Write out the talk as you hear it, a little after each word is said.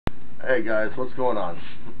Hey guys, what's going on?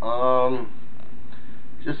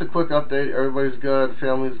 Just a quick update. Everybody's good,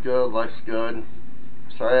 family's good, life's good.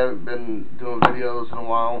 Sorry I haven't been doing videos in a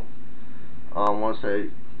while. I want to say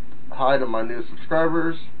hi to my new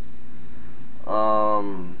subscribers.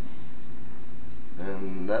 And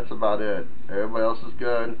that's about it. Everybody else is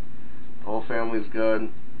good. The whole family's good.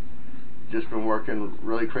 Just been working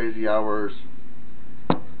really crazy hours.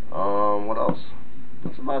 What else?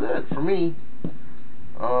 That's about it for me.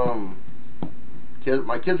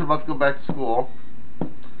 My kids are about to go back to school.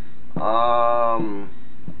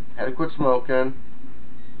 Had to quit smoking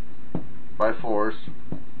by force.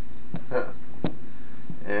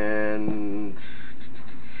 And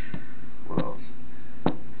what else?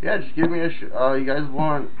 Yeah, just give me a you guys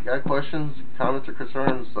got questions, comments, or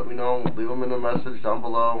concerns, let me know. Leave them in the message down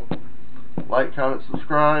below. Like, comment,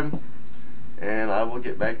 subscribe, and I will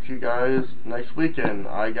get back to you guys next weekend.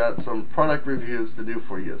 I got some product reviews to do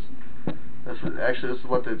for you. This is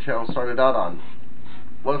what the channel started out on.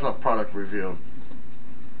 Was a product review.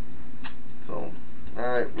 So,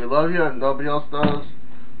 alright, we love you and nobody else does.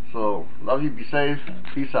 So, love you, be safe,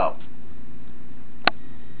 peace out.